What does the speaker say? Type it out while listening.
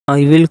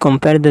I will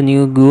compare the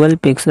new Google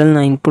Pixel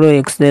 9 Pro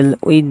XL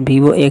with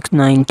Vivo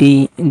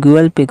X90.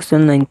 Google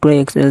Pixel 9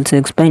 Pro XL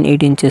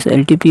 6.8 inches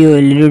LTPO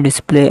LED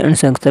display and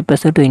success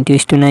ratio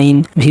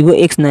 20:9. Vivo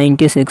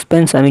X90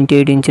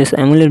 6.78 inches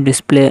AMOLED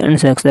display and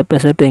success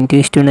ratio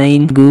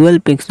 20:9. Google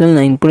Pixel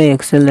 9 Pro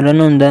XL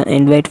run on the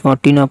Android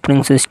 14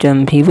 operating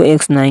system. Vivo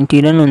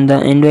X90 run on the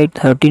Android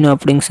 13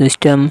 operating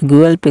system.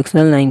 Google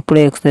Pixel 9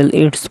 Pro XL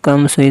it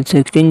comes with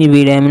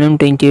 16GB RAM and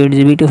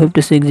 28GB,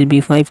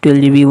 256GB,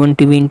 512GB,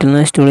 1TB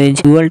internal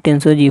storage. Dual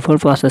Tensor G4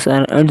 processor,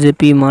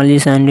 8GB Mali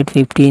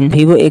 115.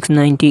 Vivo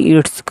X90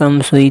 it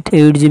comes with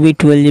 8GB,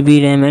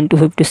 12GB RAM and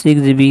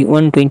 256GB,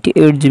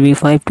 128GB,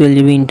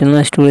 512GB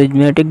internal storage.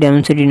 Matic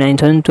Dimensity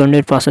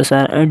 9200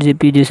 processor,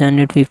 8GB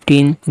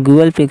G115.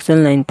 Google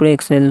Pixel 9 Pro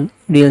XL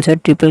real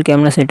set triple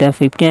camera setup,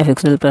 50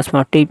 MP plus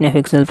 48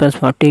 MP plus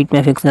 48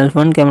 MP,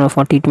 front camera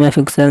 48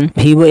 MP.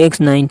 Vivo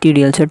X90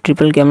 real set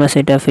triple camera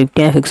setup,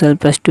 50 MP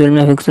plus 12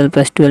 MP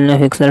plus 12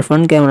 MP,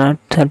 front camera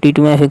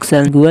 32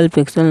 MP. Google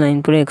Pixel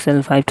 9 Pro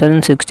XL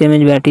 5060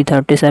 mAh battery,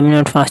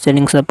 37W fast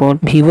charging support.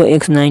 Vivo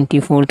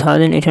X90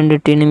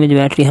 4810 mAh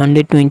battery,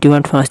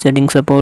 120W fast charging support.